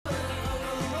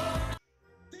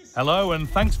Hello and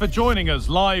thanks for joining us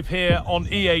live here on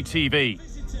EA TV.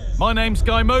 My name's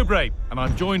Guy Mowbray and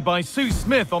I'm joined by Sue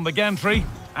Smith on the gantry,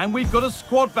 and we've got a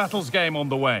squad battles game on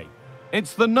the way.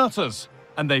 It's the Nutters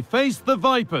and they face the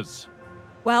Vipers.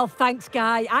 Well, thanks,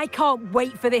 Guy. I can't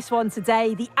wait for this one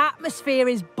today. The atmosphere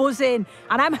is buzzing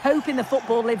and I'm hoping the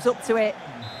football lives up to it.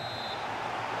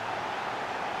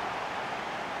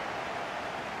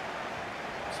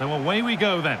 So away we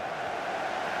go then.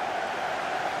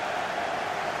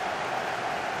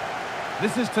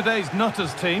 This is today's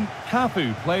Nutters team.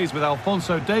 Cafu plays with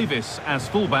Alphonso Davies as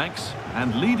fullbacks,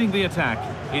 and leading the attack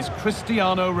is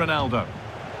Cristiano Ronaldo.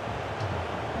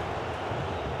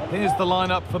 Here's the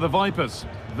lineup for the Vipers.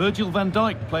 Virgil van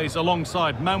Dijk plays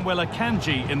alongside Manuel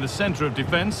Akanji in the centre of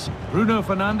defence. Bruno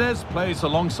Fernandes plays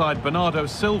alongside Bernardo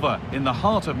Silva in the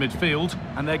heart of midfield,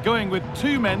 and they're going with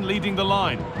two men leading the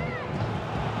line.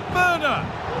 Werner!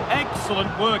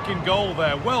 Excellent work in goal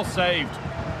there, well saved.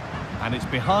 And it's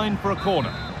behind for a corner.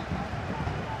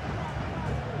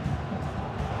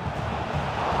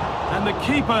 And the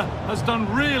keeper has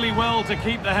done really well to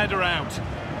keep the header out.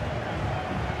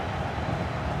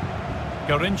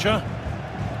 Garrincha.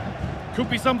 Could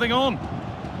be something on.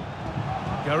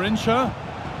 Garrincha.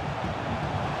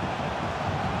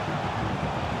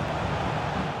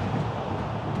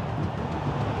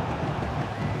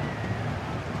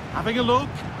 Having a look.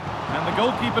 And the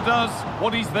goalkeeper does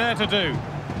what he's there to do.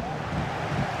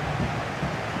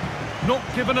 Not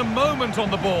given a moment on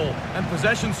the ball, and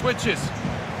possession switches.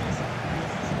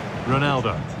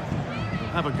 Ronaldo.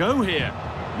 Have a go here.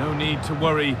 No need to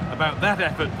worry about that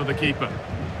effort for the keeper.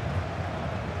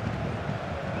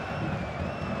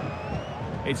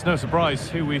 It's no surprise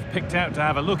who we've picked out to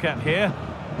have a look at here.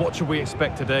 What should we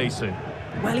expect today, Sue?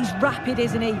 Well, he's rapid,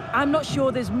 isn't he? I'm not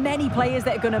sure there's many players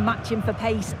that are going to match him for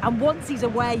pace, and once he's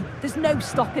away, there's no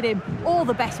stopping him. All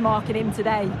the best marking him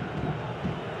today.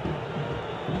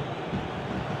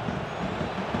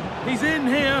 He's in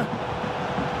here.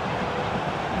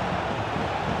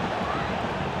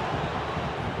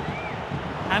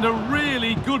 And a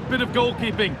really good bit of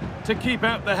goalkeeping to keep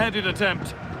out the headed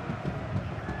attempt.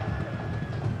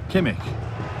 Kimmich.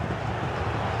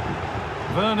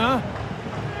 Werner.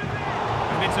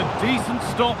 And it's a decent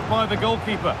stop by the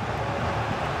goalkeeper.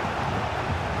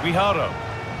 Guijarro.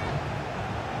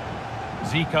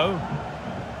 Zico.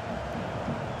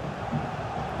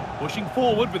 Pushing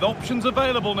forward with options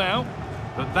available now.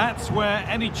 But that's where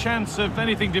any chance of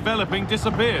anything developing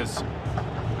disappears.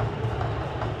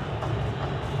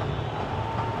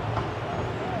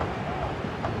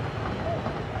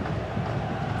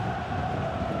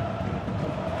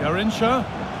 Garrincha.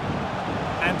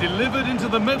 And delivered into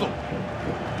the middle.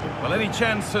 Well, any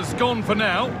chance has gone for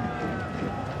now.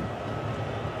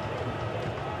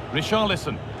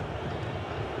 Richarlison.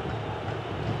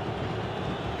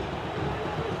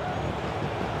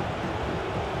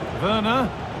 Werner.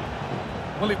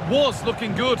 Well, it was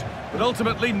looking good, but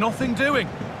ultimately nothing doing.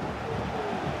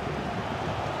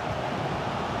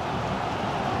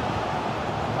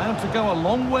 Allowed to go a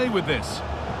long way with this.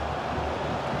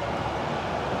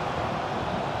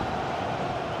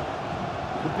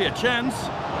 Could be a chance.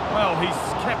 Well, he's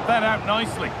kept that out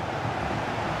nicely.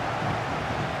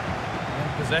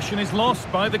 And possession is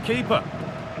lost by the keeper.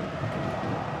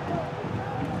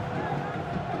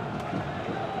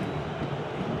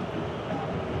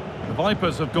 The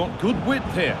Vipers have got good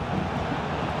width here.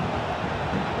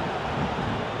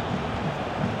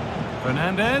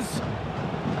 Fernandes.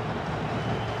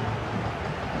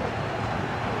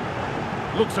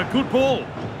 Looks a good ball.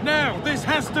 Now, this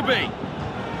has to be.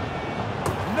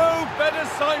 No better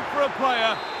sight for a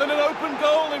player than an open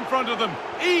goal in front of them.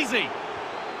 Easy.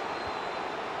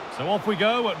 So off we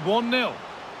go at 1-0.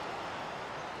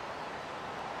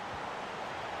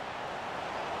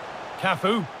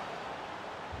 Cafu.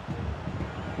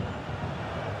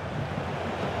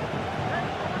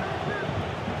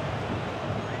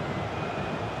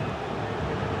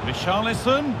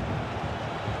 Richarlison.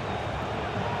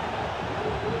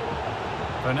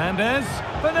 Fernandes.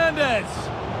 Fernandes!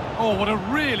 Oh, what a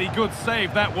really good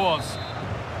save that was.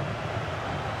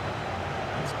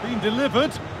 It's been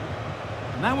delivered.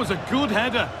 And that was a good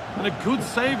header and a good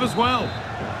save as well.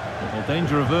 Well,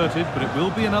 danger averted, but it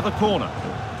will be another corner.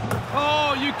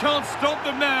 Oh, you can't stop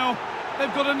them now.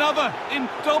 They've got another in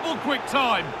double quick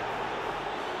time.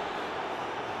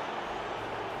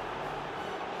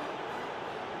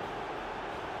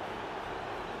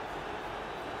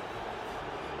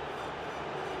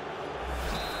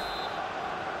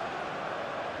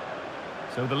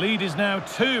 So the lead is now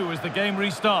 2 as the game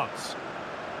restarts.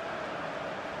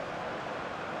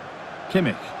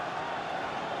 Kimmich.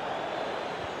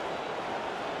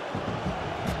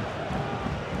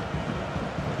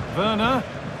 Werner.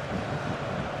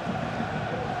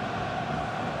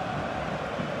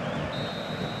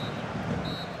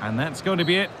 And that's going to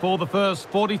be it for the first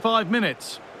 45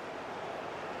 minutes.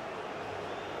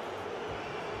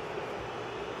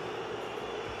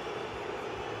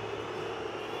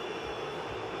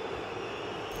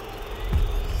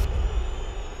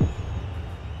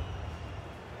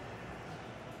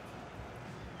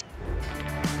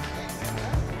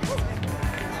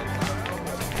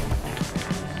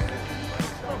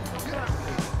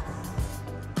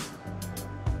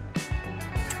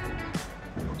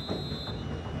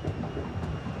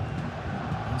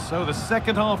 So the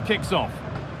second half kicks off.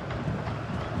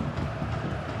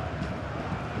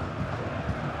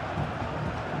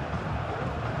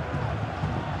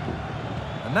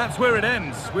 And that's where it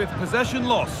ends, with possession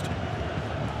lost.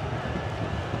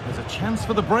 There's a chance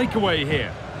for the breakaway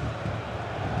here.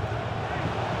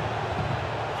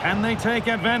 Can they take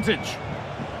advantage?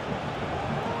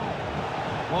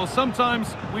 Well,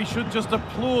 sometimes we should just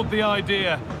applaud the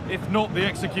idea, if not the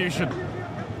execution.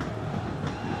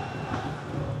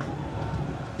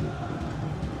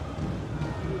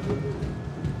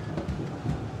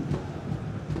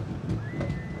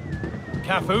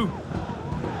 Cafu.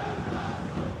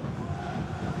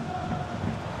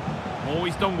 Oh,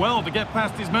 he's done well to get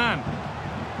past his man.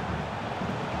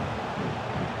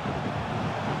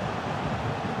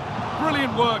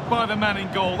 Brilliant work by the man in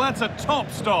goal. That's a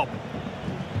top stop.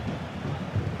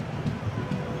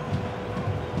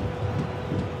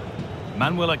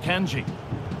 Manuel Akanji.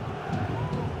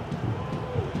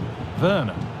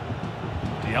 Werner.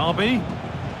 Diaby.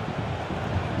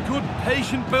 Good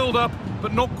patient build-up,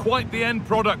 but not quite the end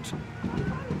product.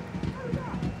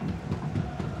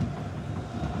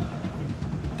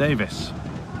 Davis.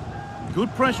 Good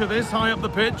pressure this, high up the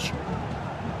pitch.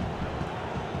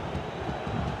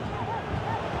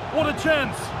 What a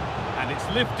chance! And it's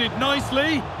lifted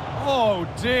nicely. Oh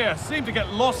dear, seemed to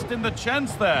get lost in the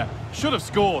chance there. Should have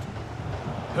scored.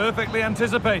 Perfectly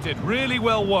anticipated, really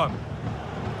well won.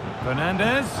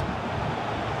 Fernandez.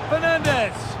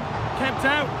 Fernandez! Kept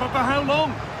out, but for how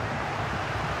long?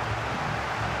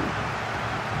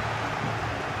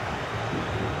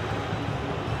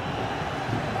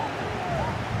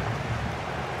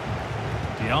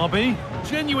 Diaby,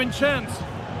 genuine chance.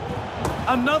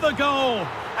 Another goal,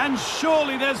 and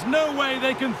surely there's no way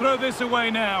they can throw this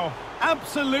away now.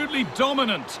 Absolutely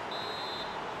dominant.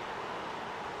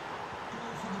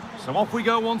 So off we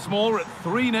go once more at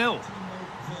 3-0.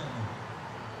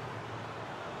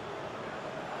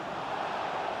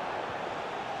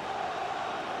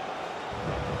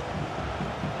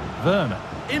 Werner,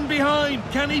 in behind,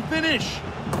 can he finish?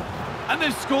 And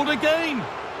they've scored again.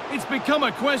 It's become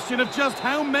a question of just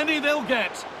how many they'll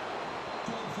get.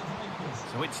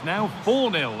 So it's now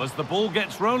 4-0 as the ball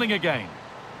gets rolling again.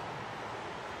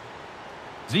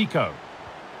 Zico.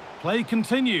 Play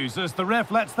continues as the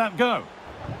ref lets that go.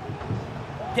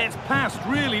 Gets past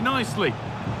really nicely.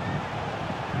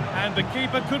 And the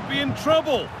keeper could be in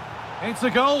trouble. It's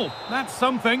a goal. That's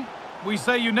something. We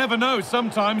say you never know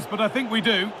sometimes, but I think we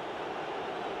do.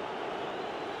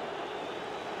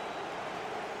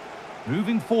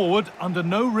 Moving forward under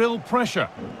no real pressure.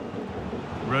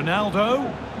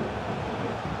 Ronaldo.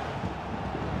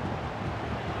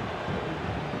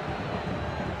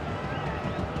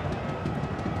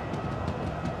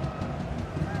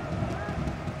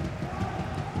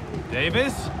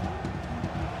 Davis.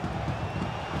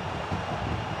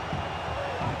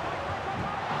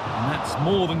 And that's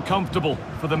more than comfortable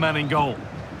for the man in goal.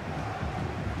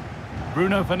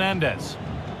 Bruno Fernandes.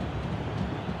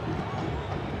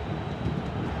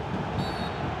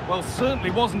 Well,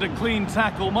 certainly wasn't a clean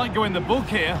tackle. Might go in the book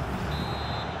here.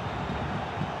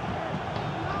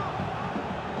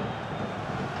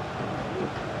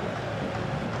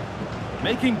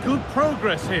 Making good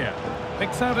progress here.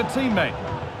 Picks out a teammate.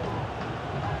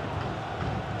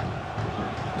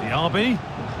 Diaby.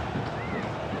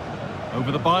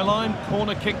 Over the byline,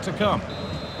 corner kick to come.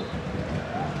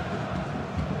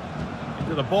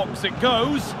 Into the box it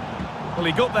goes. Well,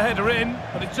 he got the header in,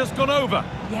 but it's just gone over.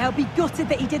 Yeah, I'll be gutted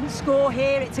that he didn't score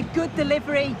here. It's a good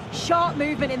delivery, sharp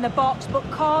movement in the box, but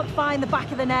can't find the back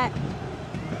of the net.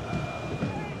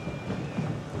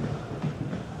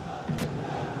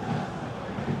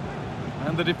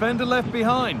 And the defender left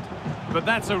behind. But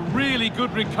that's a really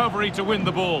good recovery to win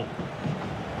the ball.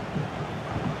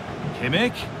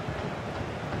 Kimmich.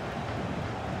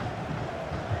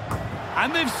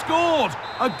 And they've scored!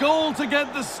 A goal to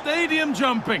get the stadium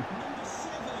jumping.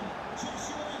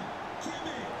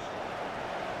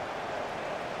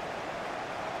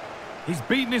 He's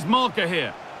beaten his marker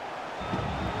here.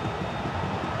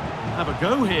 have a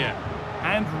go here.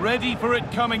 And ready for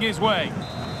it coming his way.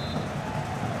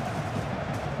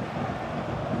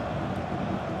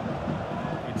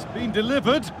 It's been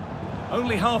delivered.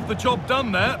 Only half the job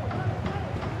done there.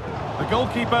 The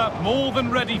goalkeeper more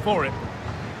than ready for it.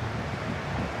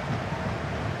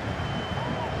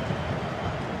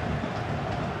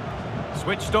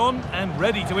 Switched on and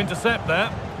ready to intercept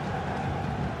there.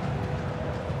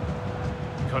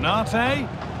 Konate.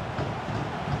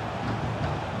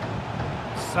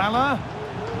 Salah.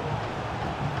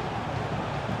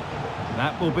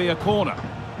 That will be a corner.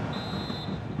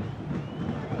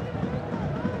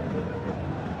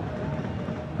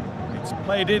 It's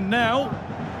played in now.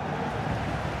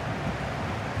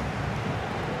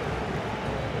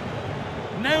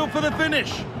 Now for the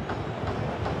finish.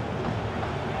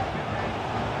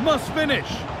 Must finish.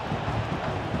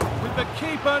 With the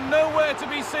keeper nowhere to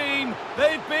be seen,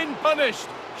 they've been punished.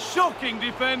 Shocking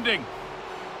defending.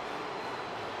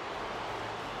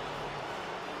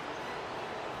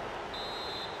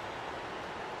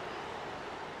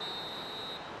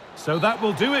 So that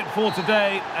will do it for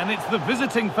today, and it's the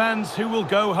visiting fans who will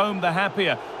go home the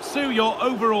happier. Sue, your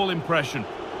overall impression?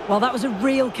 Well, that was a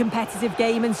real competitive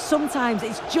game, and sometimes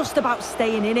it's just about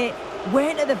staying in it.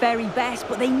 Weren't at the very best,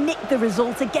 but they nicked the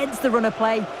result against the run of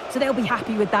play, so they'll be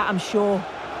happy with that, I'm sure.